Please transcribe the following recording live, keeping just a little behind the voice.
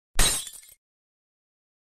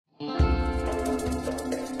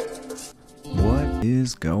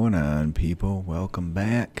Is going on, people? Welcome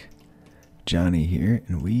back. Johnny here,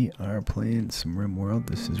 and we are playing some RimWorld.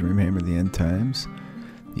 This is Warhammer the End Times,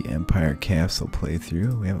 the Empire Castle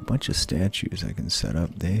playthrough. We have a bunch of statues I can set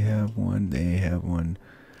up. They have one, they have one.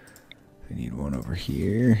 I need one over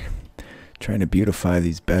here. Trying to beautify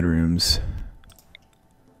these bedrooms.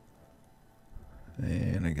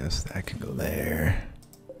 And I guess that can go there.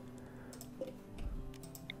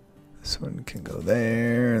 This one can go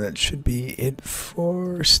there. That should be it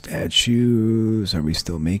for statues. Are we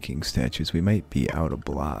still making statues? We might be out of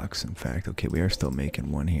blocks, in fact. Okay, we are still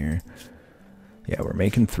making one here. Yeah, we're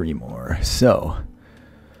making 3 more. So,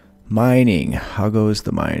 mining. How goes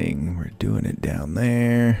the mining? We're doing it down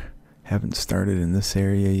there. Haven't started in this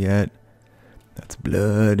area yet. That's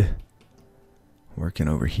blood. Working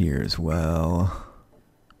over here as well.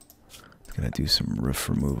 Gonna do some roof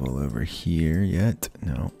removal over here yet.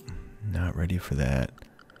 No. Not ready for that.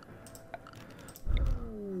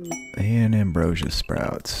 And ambrosia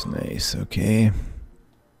sprouts. Nice, okay.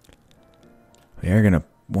 We are gonna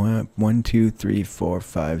 1, 2, 3, 4,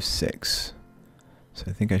 5, 6. So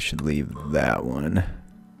I think I should leave that one.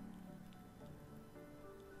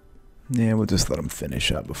 Yeah, we'll just let them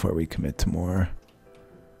finish up before we commit to more.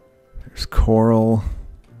 There's coral.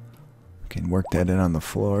 We can work that in on the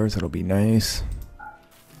floors. It'll be nice.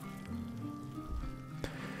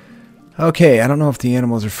 Okay, I don't know if the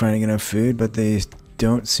animals are finding enough food, but they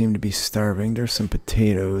don't seem to be starving. There's some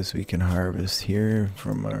potatoes we can harvest here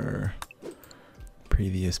from our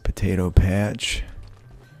previous potato patch.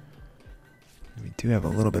 We do have a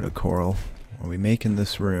little bit of coral. Are we making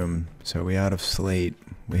this room? So are we out of slate?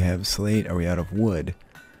 We have slate. Are we out of wood?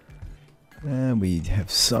 We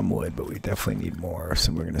have some wood, but we definitely need more.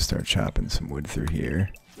 So we're going to start chopping some wood through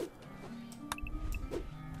here.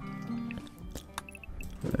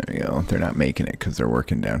 There we go. They're not making it because they're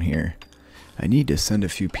working down here. I need to send a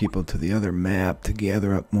few people to the other map to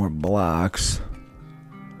gather up more blocks.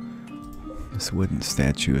 This wooden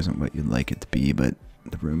statue isn't what you'd like it to be, but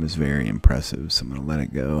the room is very impressive, so I'm going to let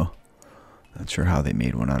it go. Not sure how they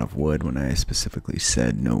made one out of wood when I specifically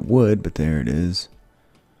said no wood, but there it is.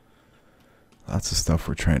 Lots of stuff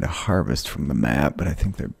we're trying to harvest from the map, but I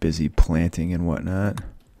think they're busy planting and whatnot.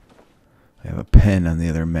 I have a pen on the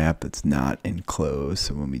other map that's not enclosed,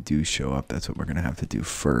 so when we do show up, that's what we're going to have to do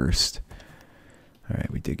first. Alright,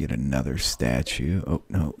 we did get another statue. Oh,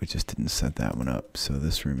 no, we just didn't set that one up. So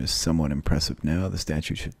this room is somewhat impressive now. The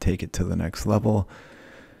statue should take it to the next level.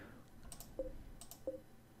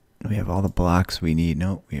 We have all the blocks we need.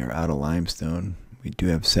 No, we are out of limestone. We do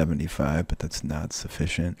have 75, but that's not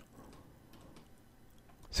sufficient.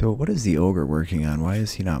 So what is the ogre working on? Why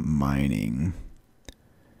is he not mining?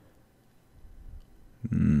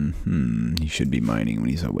 He should be mining when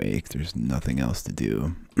he's awake. There's nothing else to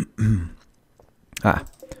do. There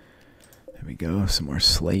we go. Some more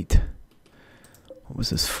slate. What was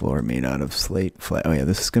this floor made out of? Slate? Oh yeah,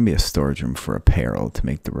 this is going to be a storage room for apparel to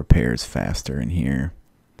make the repairs faster in here.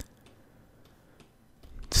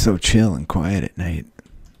 It's so chill and quiet at night.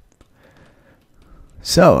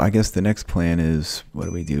 So, I guess the next plan is,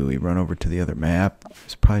 what do? We run over to the other map.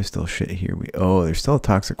 There's probably still shit here. Oh, there's still a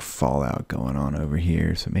toxic fallout going on over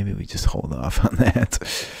here, so maybe we just hold off on that.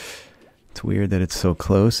 It's weird that it's so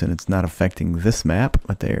close and it's not affecting this map,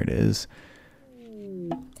 but there it is.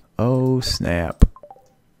 Oh, snap.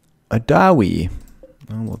 A Dawi.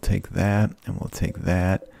 Well, we'll take that, and we'll take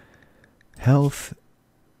that. Health,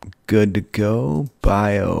 good to go.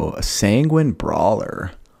 Bio, a sanguine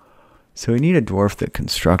brawler. So we need a dwarf that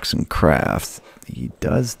constructs and crafts. He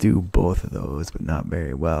does do both of those, but not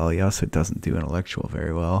very well. He also doesn't do intellectual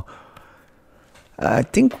very well. I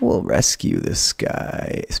think we'll rescue this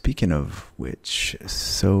guy. Speaking of which,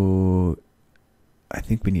 so I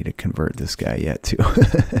think we need to convert this guy yet too.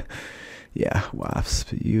 Yeah,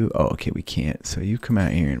 wasp. You. Oh, okay, we can't. So you come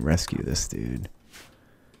out here and rescue this dude.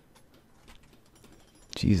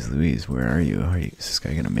 Jeez Louise, where are you? Is this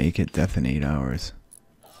guy gonna make it? Death in 8 hours.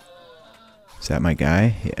 Is that my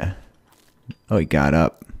guy? Yeah. Oh, he got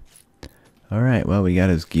up. Alright, well, we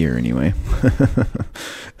got his gear anyway.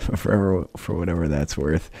 For whatever that's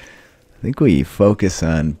worth. I think we focus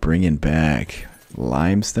on bringing back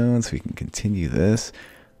limestone so we can continue this.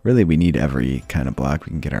 Really, we need every kind of block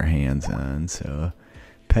we can get our hands on. So,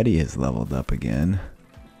 Petty has leveled up again.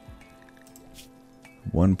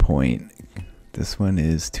 1 point. This one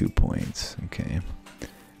is 2 points. Okay.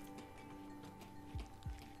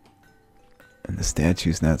 And the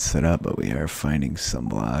statue's not set up, but we are finding some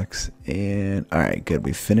blocks. And, alright, good.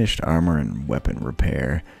 We finished armor and weapon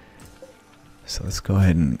repair. So let's go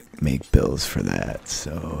ahead and make bills for that.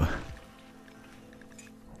 So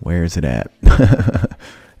Where's it at?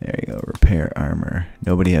 There you go. Repair armor.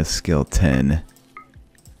 Nobody has skill 10.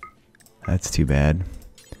 That's too bad.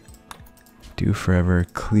 Do forever.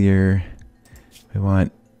 Clear. We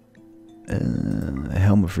want a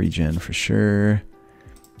helmet of regen for sure.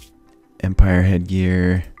 Empire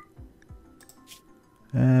headgear.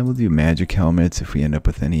 We'll do magic helmets if we end up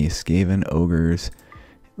with any Skaven ogres.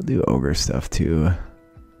 We'll do ogre stuff too.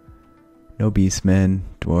 No beastmen.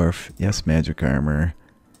 Dwarf. Yes, magic armor.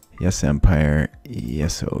 Yes, Empire.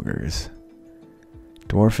 Yes, ogres.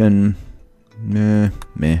 Dwarfen. Meh.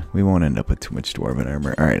 We won't end up with too much dwarven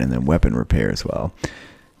armor. Alright, and then weapon repair as well.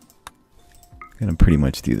 Gonna pretty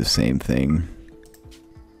much do the same thing.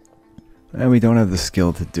 We don't have the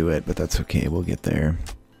skill to do it, but that's okay. We'll get there.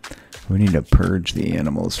 We need to purge the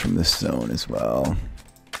animals from this zone as well.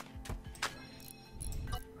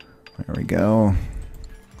 There we go.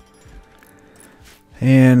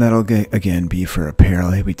 And that'll get, again, be for apparel.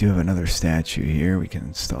 Hey, we do have another statue here. We can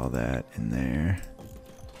install that in there.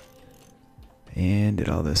 And did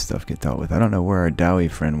all this stuff get dealt with? I don't know where our Dowie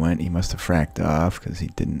friend went. He must have fracked off because he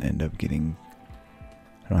didn't end up getting...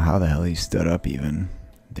 I don't know how the hell he stood up even.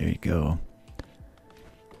 There you go.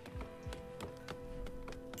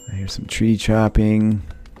 I hear some tree chopping.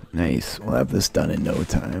 Nice. We'll have this done in no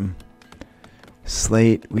time.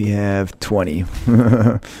 Slate, we have 20.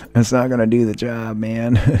 That's not gonna do the job,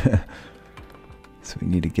 man. So we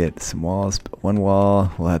need to get some walls. One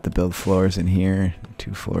wall, we'll have to build floors in here.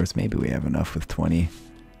 2 floors, maybe we have enough with 20.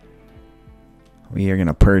 We are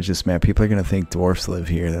gonna purge this map. People are gonna think dwarfs live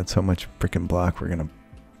here. That's how much freaking block we're gonna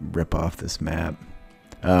rip off this map.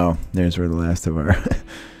 Oh, there's where the last of our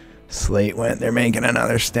slate went. They're making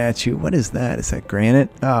another statue. What is that? Is that granite?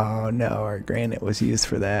 Oh no, our granite was used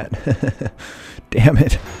for that. Damn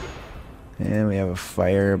it. And we have a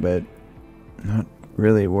fire, but not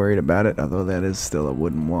really worried about it, although that is still a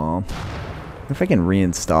wooden wall. If I can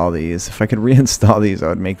reinstall these, if I could reinstall these, I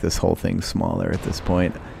would make this whole thing smaller at this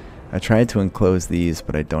point. I tried to enclose these,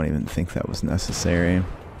 but I don't even think that was necessary.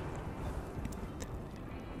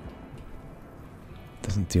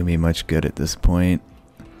 Doesn't do me much good at this point.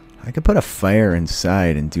 I could put a fire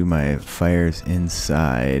inside and do my fires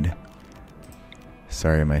inside.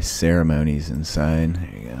 Sorry, my ceremonies inside.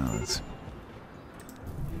 There you go.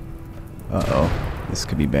 Uh-oh. This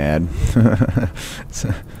could be bad.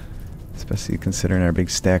 Especially considering our big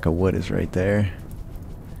stack of wood is right there.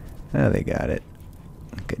 Oh, they got it.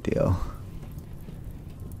 Good deal.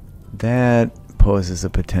 That poses a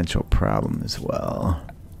potential problem as well.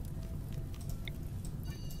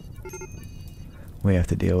 We have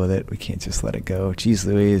to deal with it. We can't just let it go. Jeez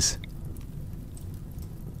Louise.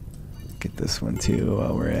 Get this one too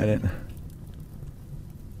while we're at it.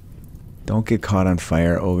 Don't get caught on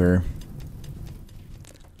fire, ogre.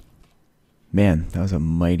 Man, that was a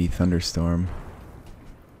mighty thunderstorm.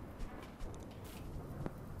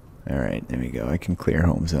 Alright, there we go. I can clear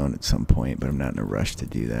home zone at some point, but I'm not in a rush to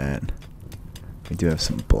do that. We do have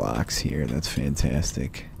some blocks here. That's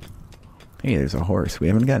fantastic. Hey, there's a horse. We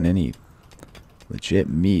haven't gotten any legit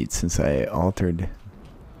meat since I altered...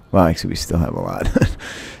 Well, actually, we still have a lot.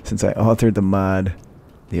 Since I altered the mod,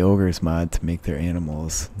 the ogre's mod, to make their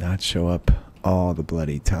animals not show up all the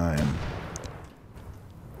bloody time.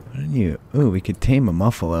 Why don't you... Ooh, we could tame a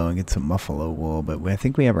muffalo and get some muffalo wool, but I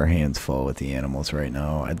think we have our hands full with the animals right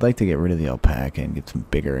now. I'd like to get rid of the alpaca and get some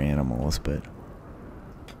bigger animals, but...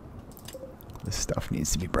 this stuff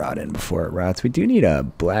needs to be brought in before it rots. We do need a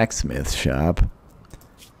blacksmith shop.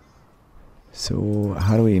 So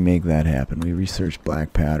how do we make that happen? We researched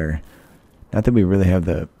black powder. Not that we really have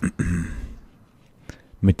the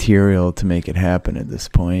material to make it happen at this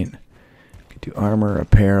point. We could do armor,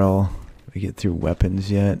 apparel. Did we get through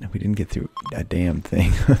weapons yet? We didn't get through a damn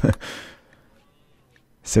thing.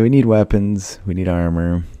 So we need weapons. We need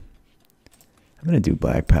armor. I'm going to do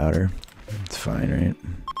black powder. It's fine, right?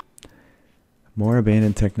 More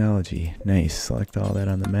abandoned technology. Nice. Select all that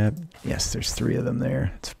on the map. Yes, there's 3 of them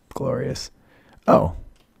there. It's glorious. Oh.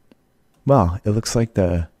 Well, it looks like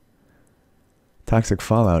the toxic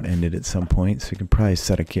fallout ended at some point, so we can probably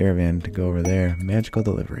set a caravan to go over there. Magical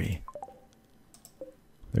delivery.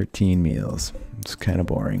 13 meals. It's kind of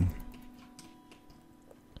boring.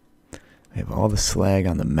 We have all the slag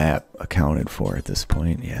on the map accounted for at this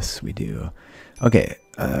point. Yes, we do. Okay,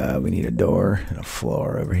 we need a door and a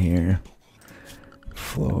floor over here.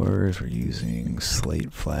 Floors, we're using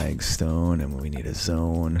slate flagstone, and we need a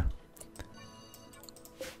zone.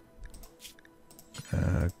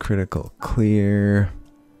 Critical clear.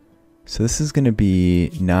 So this is going to be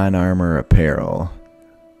non-armor apparel.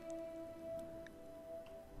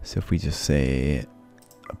 So if we just say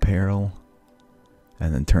apparel,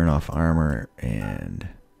 And then turn off armor and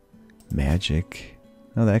magic.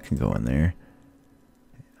 Oh, that can go in there.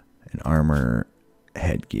 And armor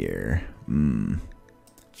headgear.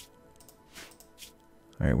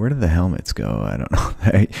 Alright, where did the helmets go? I don't know.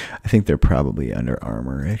 I think they're probably under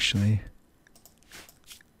armor, actually.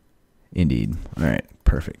 Indeed. Alright,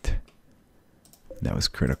 perfect. That was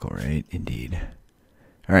critical, right? Indeed.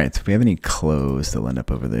 Alright, so if we have any clothes, they'll end up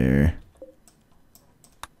over there.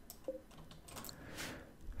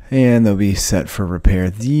 And they'll be set for repair.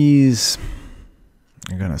 These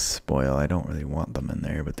are gonna spoil. I don't really want them in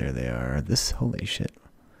there, but there they are. This, holy shit.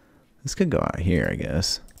 This could go out here, I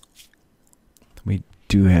guess. We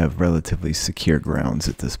do have relatively secure grounds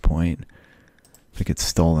at this point. If it gets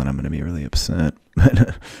stolen, I'm gonna be really upset.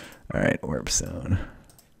 Alright, warp zone.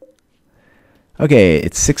 Okay,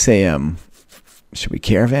 it's 6 a.m. Should we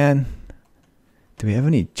caravan? Do we have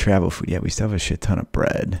any travel food? Yeah, we still have a shit ton of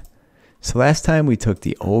bread. So last time we took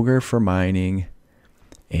the ogre for mining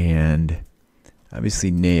and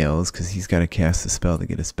obviously nails because he's got to cast a spell to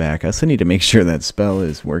get us back. I also need to make sure that spell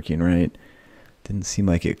is working right. Didn't seem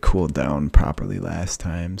like it cooled down properly last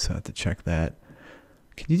time, so I have to check that.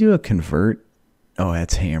 Can you do a convert? Oh,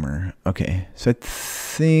 that's hammer. Okay, so I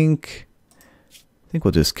think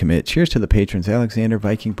we'll just commit. Cheers to the patrons: Alexander,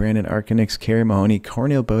 Viking, Brandon, Arcanix, Carrie Mahoney,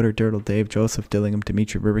 Cornel, Boder, Dirtle, Dave, Joseph, Dillingham,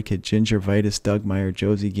 Dimitri, Riverkid, Ginger, Vitus, Doug Meyer,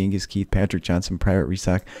 Josie, Genghis, Keith, Patrick Johnson, Private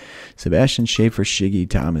Resock, Sebastian, Schaefer, Shiggy,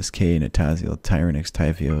 Thomas K, Nataziel, Tyrannix,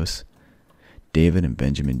 Typhios, David, and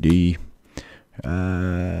Benjamin D.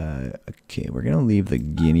 Okay, we're going to leave the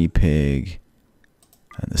guinea pig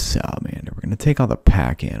and the salamander. We're going to take all the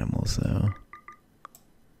pack animals, though.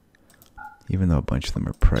 Even though a bunch of them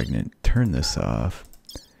are pregnant. Turn this off.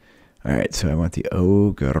 Alright, so I want the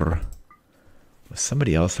ogre. Was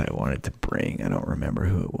somebody else I wanted to bring. I don't remember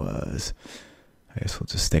who it was. I guess we'll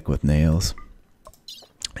just stick with nails.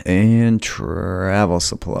 And travel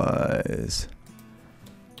supplies.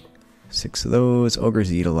 6 of those.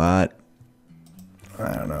 Ogres eat a lot.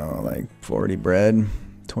 I don't know, like 40 bread.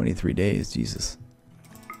 23 days, Jesus.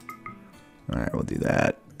 Alright, we'll do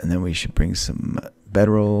that. And then we should bring some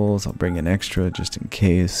bedrolls. I'll bring an extra just in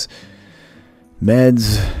case.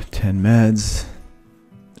 Meds. 10 meds.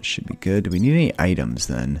 Should be good. Do we need any items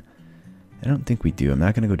then? I don't think we do. I'm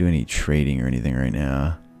not going to go do any trading or anything right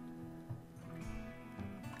now.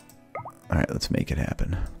 Alright, let's make it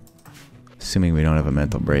happen. Assuming we don't have a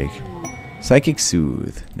mental break. Psychic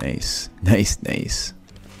Soothe. Nice. Nice, nice.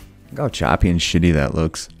 Look how choppy and shitty that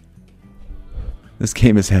looks. This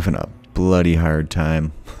game is having a bloody hard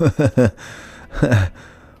time.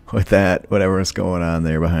 With that, whatever's going on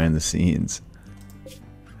there behind the scenes.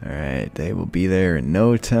 Alright, they will be there in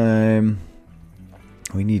no time.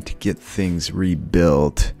 We need to get things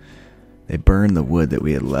rebuilt. They burned the wood that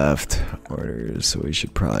we had left. Orders, so we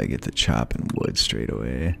should probably get to chopping wood straight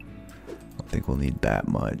away. I don't think we'll need that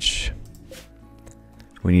much.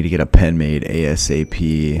 We need to get a pen made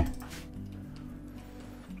ASAP.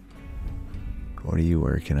 What are you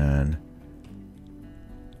working on?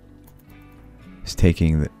 He's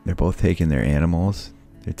taking they're both taking their animals.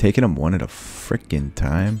 They're taking them one at a frickin'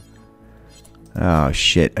 time. Oh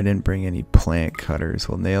shit, I didn't bring any plant cutters.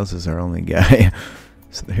 Well, Nails is our only guy.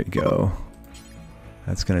 So there you go.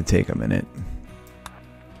 That's gonna take a minute.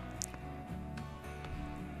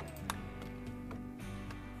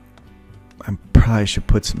 I probably should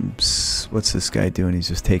put some... What's this guy doing? He's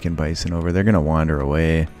just taking bison over. They're gonna wander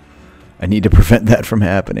away. I need to prevent that from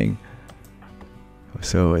happening.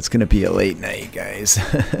 So it's gonna be a late night, guys.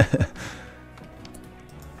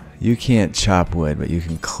 You can't chop wood, but you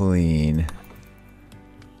can clean.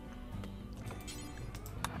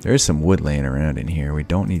 There's some wood laying around in here. We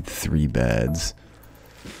don't need 3 beds.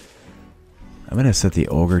 I'm gonna set the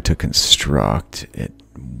ogre to construct at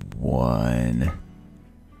 1.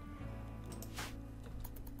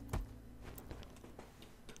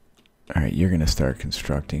 Alright, you're gonna start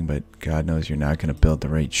constructing, but God knows you're not gonna build the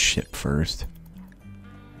right shit first.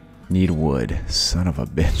 Need wood. Son of a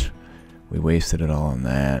bitch. We wasted it all on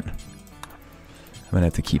that. I'm gonna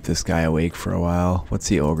have to keep this guy awake for a while. What's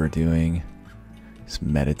the ogre doing? He's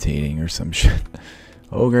meditating or some shit.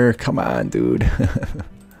 Ogre, come on, dude.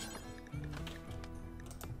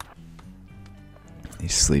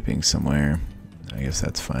 He's sleeping somewhere. I guess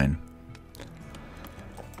that's fine.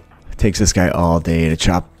 It takes this guy all day to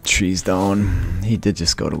chop trees down. He did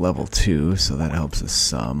just go to level 2, so that helps us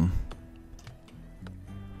some.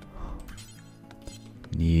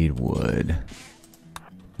 Need wood.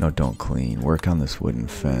 No, don't clean. Work on this wooden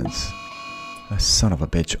fence. Oh, son of a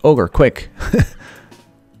bitch. Ogre, quick!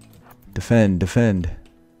 Defend, defend.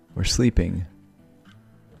 We're sleeping.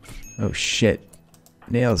 Oh shit.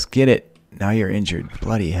 Nails, get it. Now you're injured.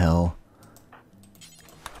 Bloody hell.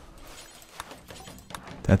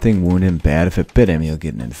 That thing wounded him bad. If it bit him, he'll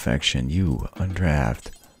get an infection. You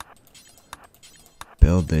undraft.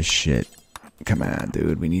 Build this shit. Come on,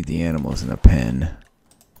 dude. We need the animals in a pen.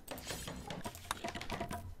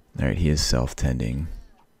 Alright, he is self-tending.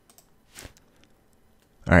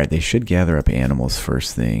 Alright, they should gather up animals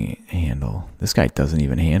first thing. Handle. This guy doesn't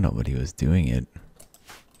even handle, but he was doing it.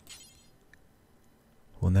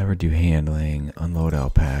 We'll never do handling. Unload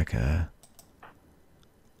alpaca.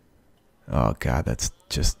 Oh god, that's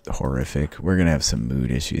just horrific. We're gonna have some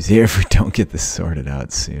mood issues here if we don't get this sorted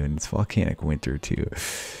out soon. It's volcanic winter too.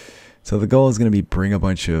 So the goal is gonna be bring a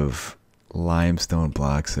bunch of limestone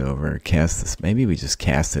blocks over, cast this. Maybe we just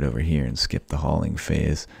cast it over here and skip the hauling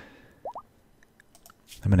phase.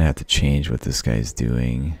 I'm gonna have to change what this guy's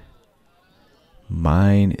doing.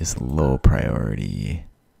 Mine is low priority.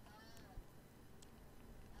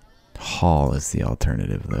 Haul is the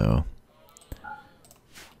alternative though.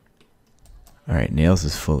 Alright, Nails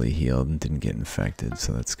is fully healed and didn't get infected,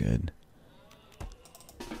 so that's good.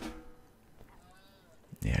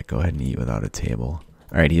 Yeah, go ahead and eat without a table.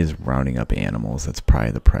 Alright, he is rounding up animals. That's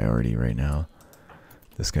probably the priority right now.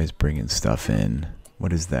 This guy's bringing stuff in.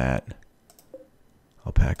 What is that?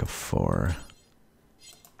 Alpaca 4.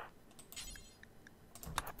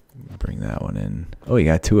 Bring that one in. Oh, you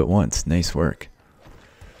got 2 at once. Nice work.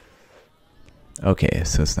 Okay,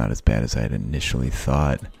 so it's not as bad as I had initially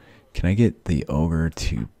thought. Can I get the ogre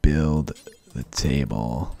to build the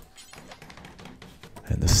table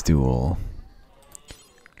and the stool?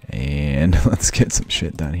 And let's get some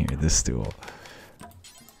shit done here. This stool.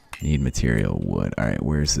 Need material wood. Alright,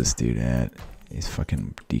 where's this dude at? He's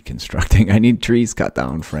fucking deconstructing. I need trees cut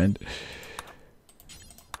down, friend.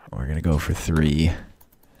 We're gonna go for 3.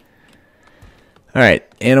 Alright,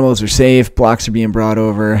 animals are safe. Blocks are being brought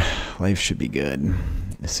over. Life should be good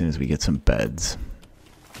as soon as we get some beds.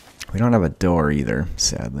 We don't have a door either,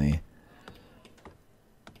 sadly.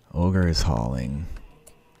 Ogre is hauling.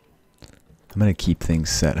 I'm going to keep things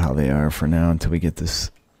set how they are for now until we get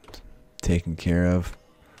this taken care of.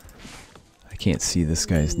 I can't see this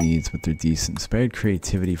guy's needs, but they're decent. Inspired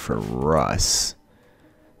creativity for Russ.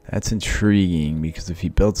 That's intriguing because if he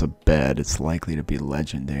builds a bed, it's likely to be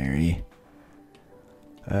legendary.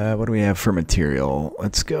 What do we have for material?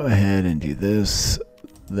 Let's go ahead and do this,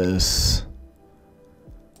 this,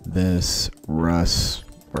 Russ.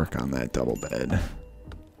 Work on that double bed.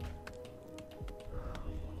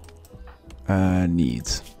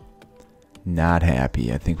 Needs. Not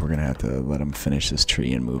happy. I think we're gonna have to let him finish this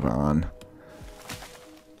tree and move on.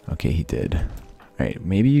 Okay, he did. Alright,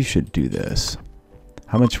 maybe you should do this.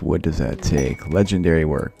 How much wood does that take? Legendary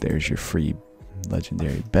work. There's your free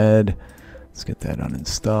legendary bed. Let's get that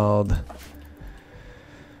uninstalled.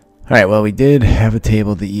 Alright, well, we did have a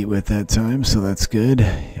table to eat with that time, so that's good.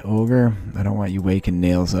 Ogre, I don't want you waking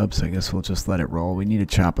Nails up, so I guess we'll just let it roll. We need to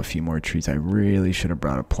chop a few more trees. I really should have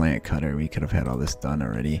brought a plant cutter. We could have had all this done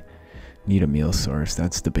already. Need a meal source.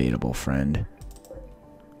 That's debatable, friend.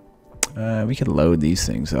 We could load these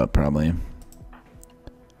things up, probably.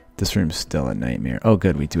 This room's still a nightmare. Oh,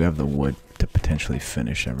 good. We do have the wood to potentially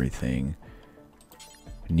finish everything.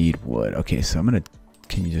 Need wood. Okay, so I'm going to...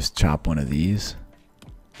 Can you just chop one of these?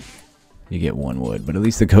 You get 1 wood, but at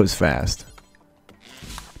least it goes fast.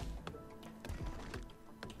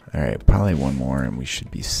 Alright, probably 1 more and we should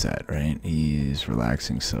be set, right? He's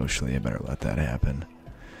relaxing socially. I better let that happen.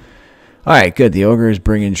 Alright, good. The ogre is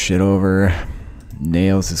bringing shit over.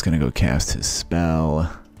 Nails is going to go cast his spell.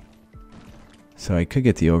 So I could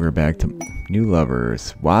get the ogre back to new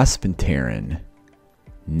lovers. Wasp and Terran.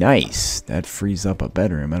 Nice. That frees up a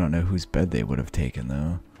bedroom. I don't know whose bed they would have taken,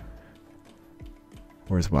 though.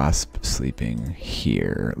 Where's Wasp sleeping?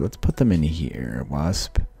 Here. Let's put them in here.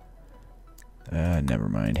 Wasp. Never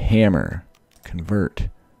mind. Hammer. Convert.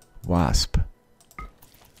 Wasp.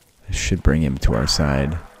 This should bring him to our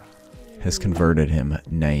side. Has converted him.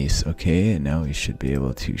 Nice. Okay, and now we should be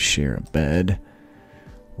able to share a bed.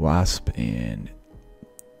 Wasp and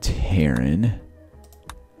Terran.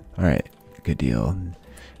 Alright, good deal.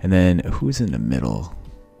 And then, who's in the middle?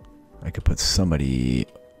 I could put somebody...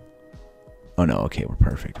 Oh no, okay, we're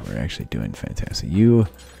perfect. We're actually doing fantastic. You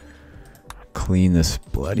clean this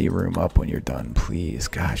bloody room up when you're done, please.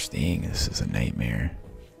 Gosh dang, this is a nightmare.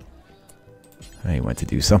 I went to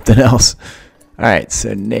do something else. Alright,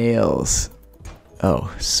 so Nails.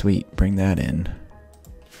 Oh, sweet. Bring that in.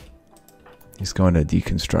 He's going to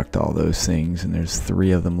deconstruct all those things, and there's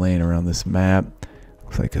 3 of them laying around this map.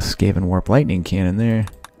 Looks like a Skaven Warp Lightning Cannon there.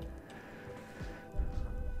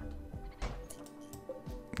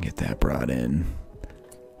 Get that brought in.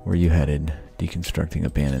 Where are you headed? Deconstructing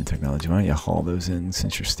abandoned technology. Why don't you haul those in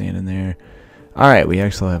since you're standing there? Alright, we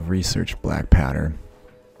actually have researched black powder.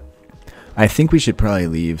 I think we should probably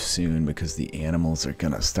leave soon because the animals are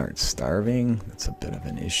going to start starving. That's a bit of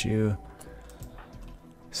an issue.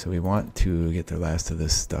 So we want to get the last of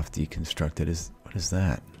this stuff deconstructed. What is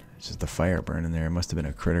that? It's just a fire burning there. It must have been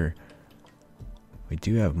a critter. We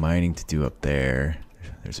do have mining to do up there.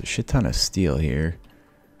 There's a shit ton of steel here.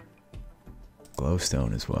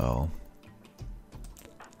 Glowstone as well.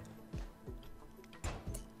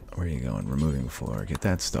 Where are you going? Removing floor. Get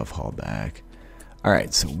that stuff hauled back.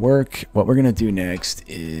 Alright, so work. What we're going to do next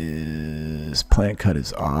is plant cut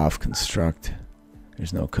is off. Construct.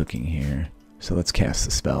 There's no cooking here. So let's cast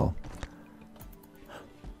the spell.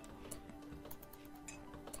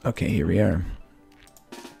 Okay, here we are.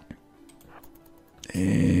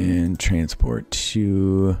 And transport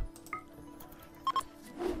to...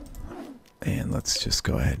 And let's just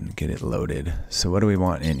go ahead and get it loaded. So what do we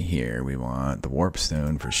want in here? We want the warp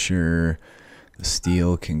stone for sure. The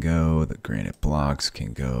steel can go. The granite blocks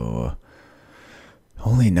can go.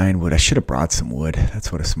 Only 9 wood. I should have brought some wood.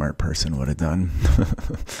 That's what a smart person would have done.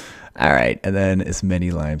 Alright, and then as many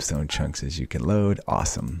limestone chunks as you can load.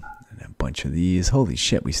 Awesome. And a bunch of these. Holy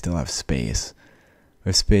shit, we still have space. We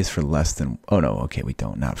have space for less than... Oh no, okay, we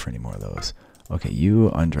don't. Not for any more of those. Okay, you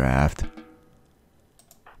undraft.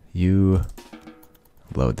 You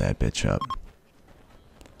load that bitch up.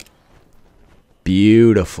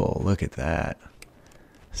 Beautiful. Look at that.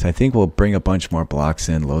 So I think we'll bring a bunch more blocks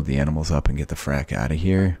in, load the animals up, and get the frack out of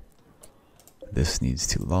here. This needs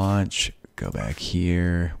to launch. Go back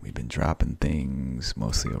here. We've been dropping things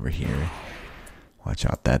mostly over here. Watch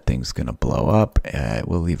out, that thing's going to blow up. It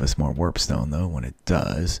will leave us more warp stone, though, when it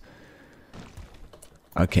does.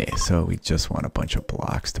 Okay, so we just want a bunch of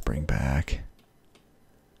blocks to bring back.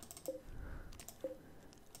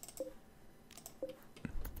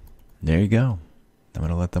 There you go. I'm going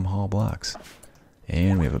to let them haul blocks.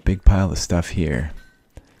 And we have a big pile of stuff here.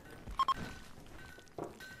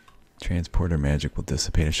 Transporter magic will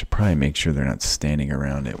dissipate. I should probably make sure they're not standing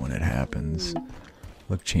around it when it happens.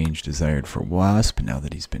 Look change desired for Wasp now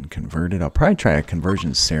that he's been converted. I'll probably try a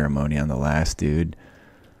conversion ceremony on the last dude.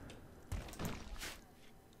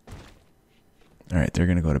 Alright, they're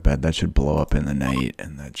going to go to bed. That should blow up in the night,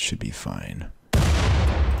 and that should be fine.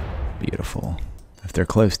 Beautiful. If they're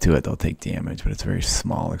close to it, they'll take damage, but it's a very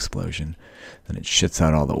small explosion. Then it shits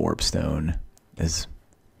out all the warp stone. Is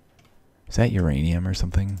that uranium or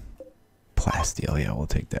something? Plasteel, yeah, we'll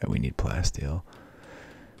take that. We need plasteel.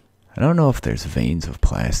 I don't know if there's veins of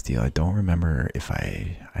plasteel. I don't remember if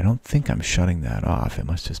I don't think I'm shutting that off. It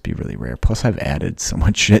must just be really rare. Plus, I've added so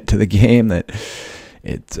much shit to the game that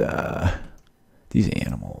it, these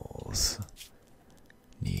animals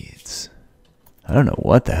needs... I don't know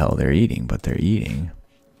what the hell they're eating, but they're eating.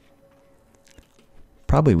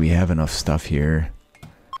 Probably we have enough stuff here.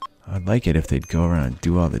 I'd like it if they'd go around and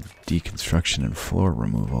do all the deconstruction and floor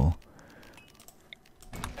removal.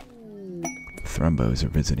 Thrumbos are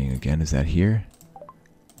visiting again. Is that here?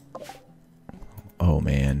 Oh,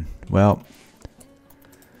 man. Well,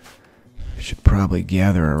 should probably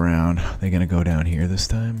gather around. Are they going to go down here this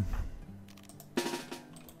time?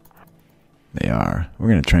 They are. We're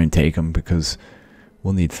going to try and take them because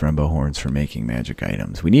we'll need thrumbo horns for making magic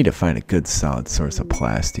items. We need to find a good solid source of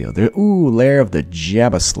plasteel. There, ooh, Lair of the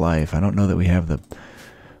Jabba's Life. I don't know that we have the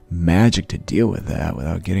magic to deal with that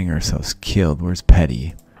without getting ourselves killed. Where's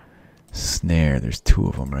Petty? Snare. There's 2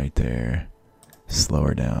 of them right there. Slow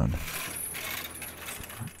her down.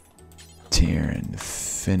 Tyrion.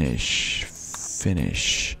 Finish.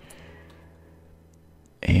 Finish.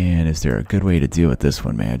 And is there a good way to deal with this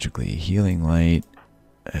one magically? Healing light.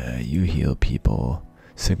 You heal people.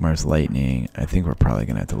 Sigmar's lightning. I think we're probably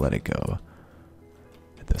going to have to let it go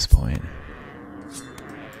at this point.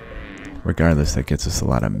 Regardless, that gets us a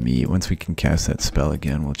lot of meat. Once we can cast that spell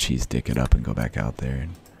again, we'll cheese dick it up and go back out there.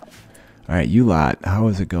 Alright, you lot. How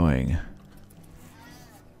is it going?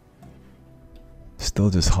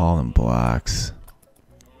 Still just hauling blocks.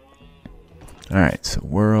 Alright, so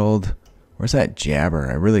world... Where's that jabber?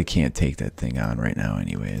 I really can't take that thing on right now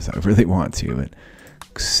anyways. I really want to, but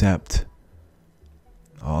accept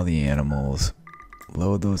all the animals.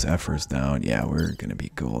 Load those efforts down. Yeah, we're going to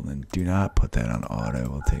be golden. Do not put that on auto.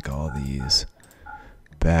 We'll take all these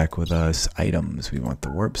back with us. Items. We want the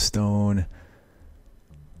warp stone.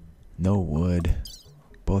 No wood.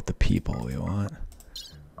 Both the people we want.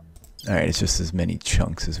 Alright, it's just as many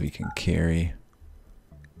chunks as we can carry.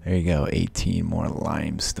 There you go. 18 more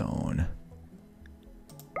limestone.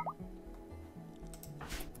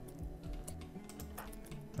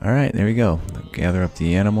 Alright, there we go. The gather up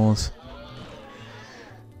the animals.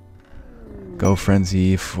 Go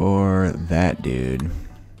frenzy for that dude.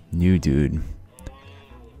 New dude.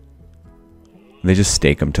 They just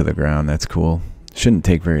stake them to the ground. That's cool. Shouldn't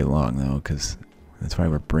take very long though, because that's why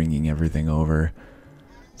we're bringing everything over.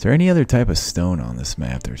 Is there any other type of stone on this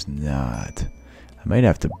map? There's not. I might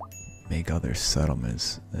have to make other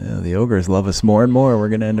settlements. The ogres love us more and more. We're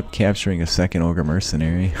going to end up capturing a second ogre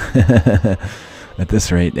mercenary. At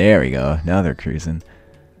this rate. There we go. Now they're cruising.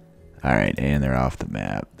 Alright, and they're off the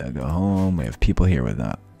map. They'll go home. We have people here with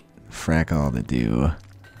frack all to do.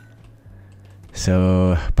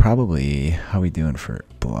 So, probably, how are we doing for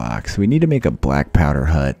blocks? We need to make a black powder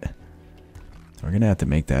hut. We're going to have to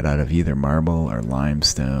make that out of either marble or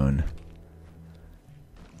limestone.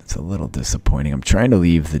 It's a little disappointing. I'm trying to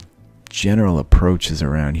leave the general approaches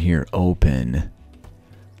around here open.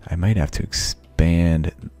 I might have to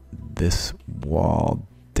expand this wall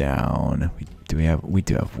down. We do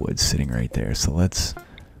have wood sitting right there, so let's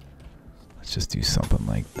just do something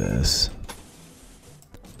like this.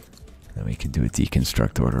 Then we can do a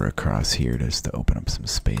deconstruct order across here just to open up some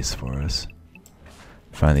space for us.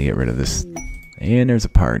 Finally get rid of this. And there's a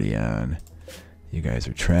party on. You guys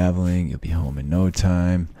are traveling. You'll be home in no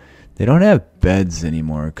time. They don't have beds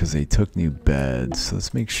anymore because they took new beds. So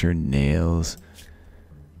let's make sure nails.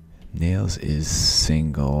 Nails is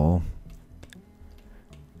single.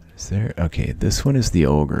 Is there? Okay, this one is the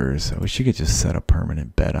ogres. I wish you could just set a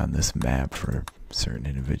permanent bed on this map for certain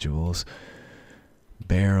individuals.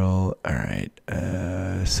 Barrel. Alright.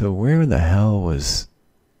 So where the hell was...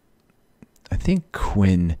 I think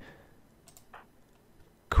Quinn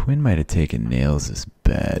might have taken Nails'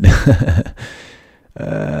 bed.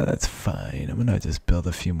 That's fine. I'm gonna just build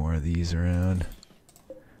a few more of these around.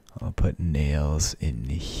 I'll put Nails in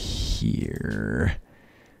here.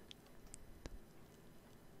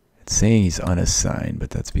 It's saying he's unassigned, but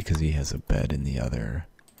that's because he has a bed in the other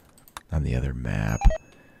on the other map.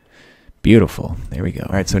 Beautiful. There we go.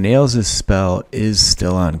 Alright, so Nails' spell is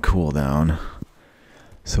still on cooldown.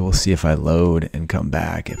 So we'll see if I load and come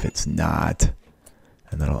back. If it's not,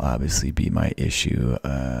 and that'll obviously be my issue.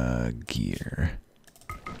 Gear.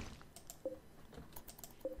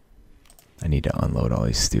 I need to unload all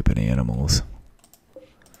these stupid animals.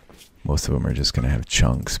 Most of them are just going to have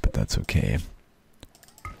chunks, but that's okay.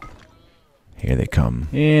 Here they come.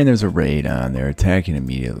 And there's a raid on. They're attacking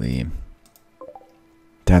immediately.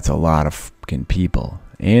 That's a lot of fucking people.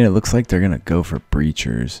 And it looks like they're going to go for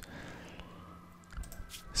breachers.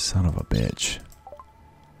 Son of a bitch.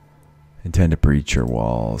 Intend to breach your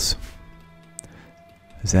walls.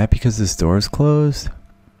 Is that because this door is closed?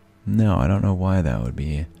 No, I don't know why that would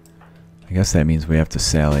be. I guess that means we have to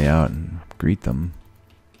sally out and greet them.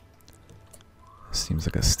 Seems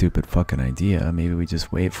like a stupid fucking idea. Maybe we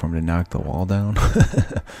just wait for him to knock the wall down.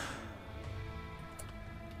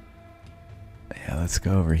 Yeah, let's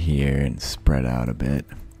go over here and spread out a bit.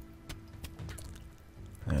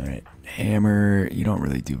 Alright, hammer. You don't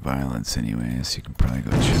really do violence anyway, so you can probably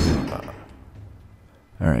go chill.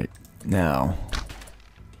 Alright, now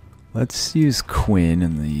let's use Quinn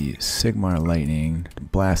and the Sigmar Lightning to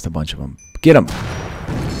blast a bunch of them. Get him!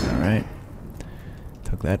 Alright.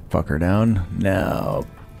 Took that fucker down. Now,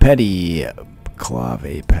 Petty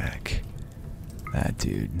Clave Pack. That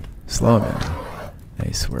dude. Slow him down.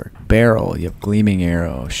 Nice work. Barrel. You have Gleaming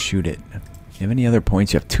Arrow. Shoot it. You have any other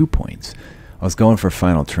points? You have 2 points. I was going for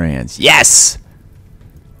Final Trance. Yes!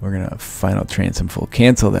 We're going to Final Trance him full.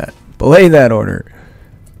 Cancel that. Belay that order.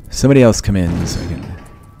 Somebody else come in so I can...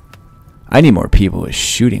 I need more people with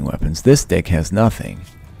shooting weapons. This dick has nothing.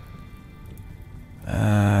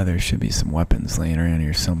 There should be some weapons laying around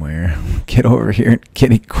here somewhere. Get over here and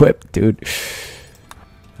get equipped, dude.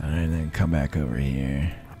 Alright, then come back over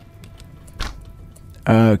here.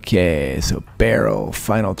 Okay, so barrel,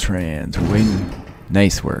 Final Trans, wing.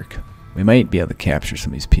 Nice work. We might be able to capture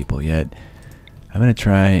some of these people yet. I'm going to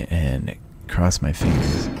try and cross my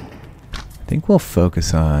fingers. I think we'll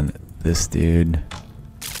focus on this dude.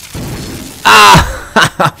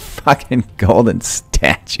 Ah! Fucking golden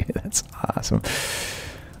statue. That's awesome.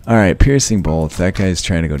 Alright, piercing bolts. That guy's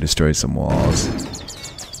trying to go destroy some walls.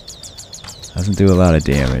 Doesn't do a lot of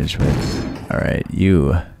damage, but... Alright,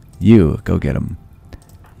 you, go get him.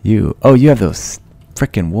 You. Oh, you have those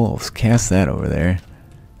frickin' wolves. Cast that over there.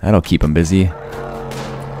 That'll keep him busy.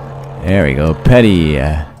 There we go. Petty.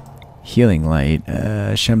 Healing Light.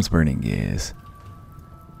 Shem's Burning Gaze.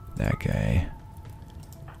 That guy.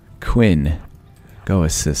 Quinn. Go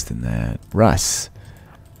assist in that. Russ.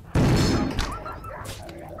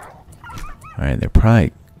 Alright, they're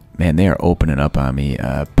probably... Man, they are opening up on me.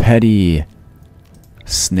 Petty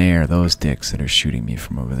Snare those dicks that are shooting me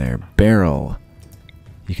from over there. Barrel.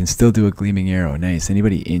 You can still do a gleaming arrow. Nice.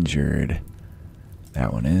 Anybody injured?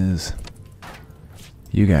 That one is.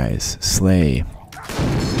 You guys. Slay.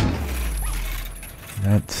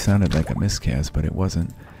 That sounded like a miscast, but it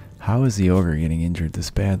wasn't. How is the ogre getting injured this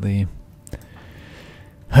badly?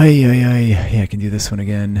 Hey, hey, hey. Yeah, I can do this one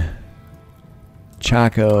again.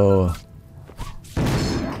 Chaco.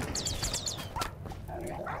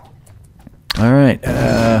 Alright,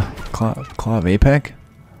 Claw of Apex?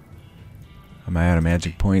 Am I out of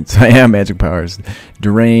magic points? I am. Magic powers.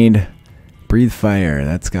 Drained. Breathe fire.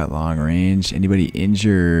 That's got long range. Anybody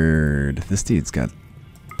injured? This dude's got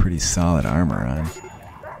pretty solid armor on.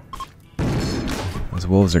 Those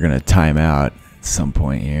wolves are going to time out at some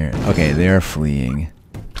point here. Okay, they're fleeing.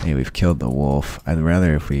 Hey, we've killed the wolf. I'd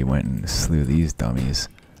rather if we went and slew these dummies.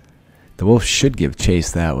 The wolf should give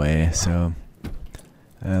chase that way, so...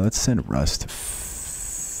 let's send Russ to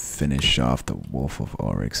finish off the Wolf of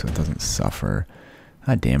Ulrich so it doesn't suffer.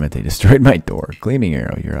 Ah, damn it, they destroyed my door. Gleaming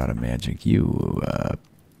arrow, you're out of magic. You,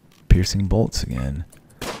 piercing bolts again.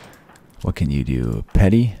 What can you do?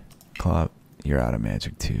 Petty? Claw, you're out of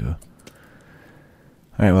magic too.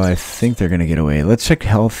 Alright, well, I think they're going to get away. Let's check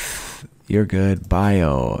health. You're good.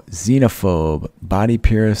 Bio. Xenophobe. Body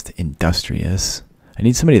purist. Industrious. I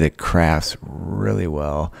need somebody that crafts really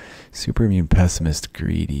well. Super immune, pessimist,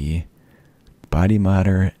 greedy. Body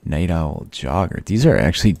modder, night owl, jogger. These are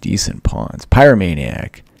actually decent pawns.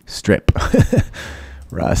 Pyromaniac. Strip.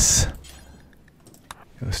 Russ.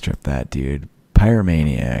 Go strip that dude.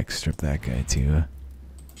 Pyromaniac. Strip that guy too.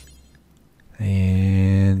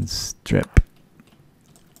 And strip.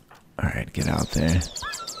 Alright, get out there.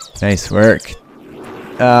 Nice work.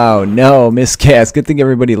 Oh no, miscast. Good thing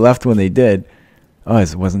everybody left when they did. Oh,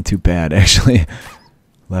 it wasn't too bad, actually.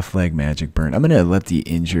 Left leg magic burn. I'm going to let the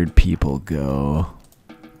injured people go.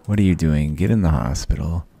 What are you doing? Get in the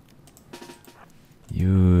hospital.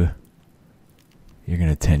 You're going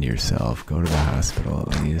to tend to yourself. Go to the hospital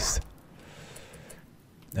at least.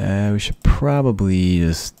 We should probably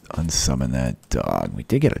just unsummon that dog. We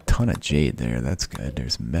did get a ton of jade there. That's good.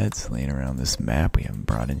 There's meds laying around this map we haven't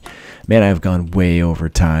brought in. Man, I've gone way over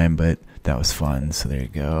time, but that was fun. So there you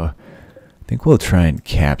go. I think we'll try and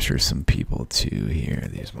capture some people too here.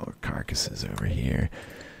 There's more carcasses over here.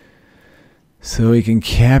 So we can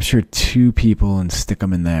capture 2 people and stick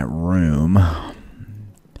them in that room.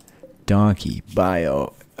 Donkey,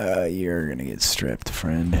 bio. You're going to get stripped,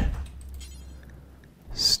 friend.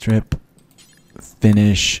 Strip.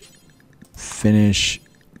 Finish. Finish.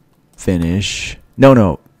 Finish.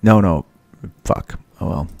 No. Fuck. Oh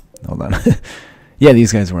well. Hold on. Yeah,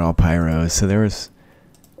 these guys were all pyros. So there was...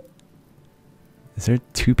 Is there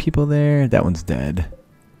 2 people there? That one's dead.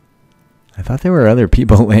 I thought there were other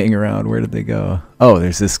people laying around. Where did they go? Oh,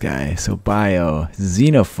 there's this guy. So bio.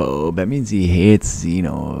 Xenophobe. That means he hates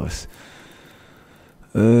Xenos.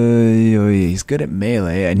 He's good at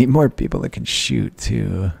melee. I need more people that can shoot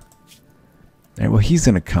too. Alright, well he's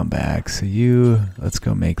gonna come back. So let's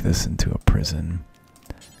go make this into a prison.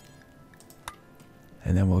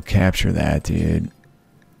 And then we'll capture that dude.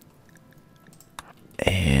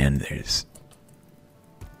 And there's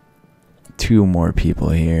 2 more people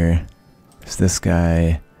here. There's this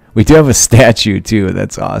guy. We do have a statue too.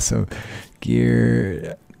 That's awesome.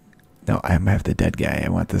 Gear. No, I have the dead guy. I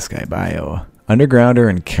want this guy. Bio. Undergrounder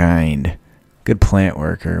and kind. Good plant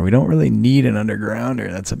worker. We don't really need an undergrounder.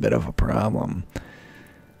 That's a bit of a problem.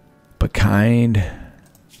 But kind.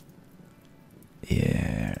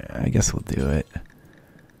 Yeah, I guess we'll do it.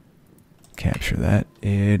 Capture that.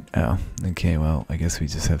 Oh, okay. Well, I guess we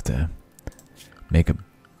just have to make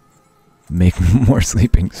more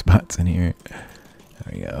sleeping spots in here.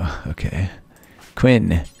 There we go. Okay.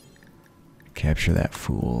 Quinn. Capture that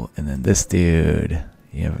fool. And then this dude.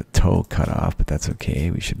 You have a toe cut off, but that's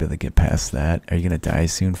okay. We should be able to get past that. Are you going to die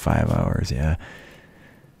soon? 5 hours, yeah.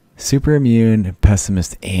 Super immune,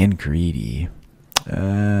 pessimist, and greedy.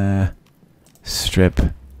 Strip.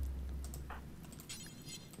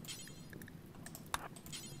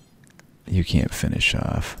 You can't finish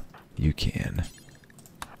off. You can.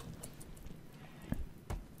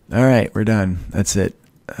 Alright, we're done. That's it.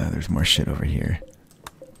 There's more shit over here.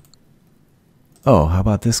 Oh, how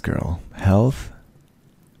about this girl? Health?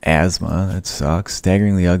 Asthma, that sucks.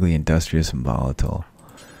 Staggeringly ugly, industrious, and volatile.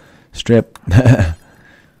 Strip.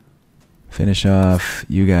 Finish off.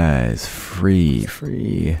 You guys. Free.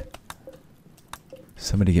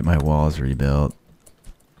 Somebody get my walls rebuilt.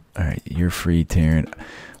 Alright, you're free, Taryn. Well,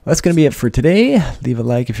 that's going to be it for today. Leave a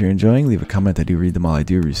like if you're enjoying. Leave a comment. I do read them all. I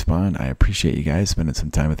do respond. I appreciate you guys spending some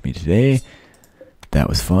time with me today. that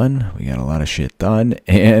was fun. We got a lot of shit done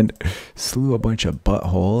and slew a bunch of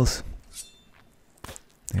buttholes.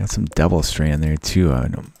 I got some double strand there too. I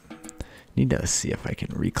need to see if I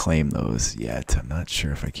can reclaim those yet. I'm not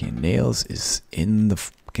sure if I can. Nails is in the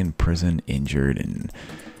fucking prison, injured, and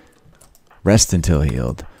rest until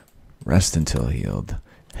healed. Rest until healed.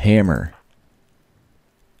 Hammer.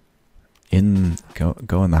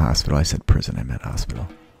 Go in the hospital. I said prison. I meant hospital.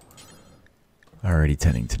 Already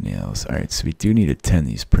tending to nails. Alright, so we do need to tend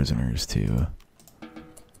these prisoners too.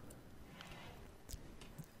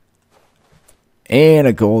 And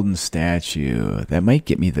a golden statue. That might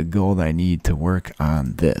get me the gold I need to work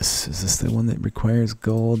on this. Is this the one that requires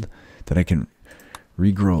gold that I can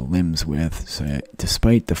regrow limbs with? So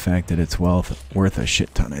despite the fact that it's worth a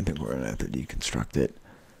shit ton, I think we're going to have to deconstruct it.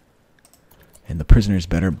 And the prisoners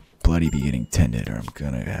better bloody be getting tended or I'm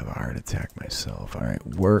going to have a heart attack myself. Alright,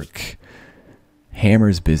 work.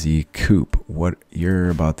 Hammer's busy. Coop, what? You're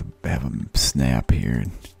about to have a snap here.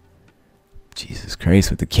 Jesus Christ,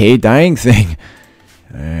 with the K dying thing.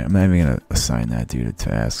 Alright, I'm not even going to assign that dude a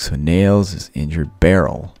task. So Nails is injured.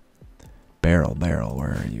 Barrel, where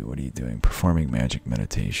are you? What are you doing? Performing magic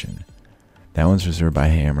meditation. That one's reserved by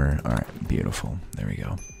Hammer. Alright, beautiful. There we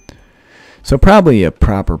go. So probably a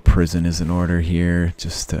proper prison is in order here.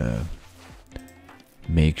 Just to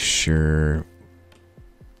make sure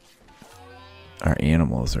our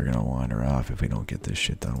animals are going to wander off if we don't get this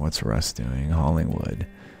shit done. What's Russ doing? Hauling wood.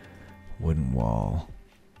 Wooden wall.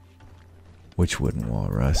 Which wooden wall,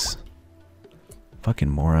 Russ? Fucking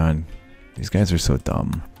moron. These guys are so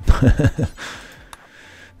dumb.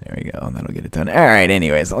 There we go. That'll get it done. Alright,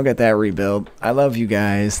 anyways, I'll get that rebuilt. I love you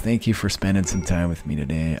guys. Thank you for spending some time with me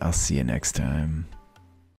today. I'll see you next time.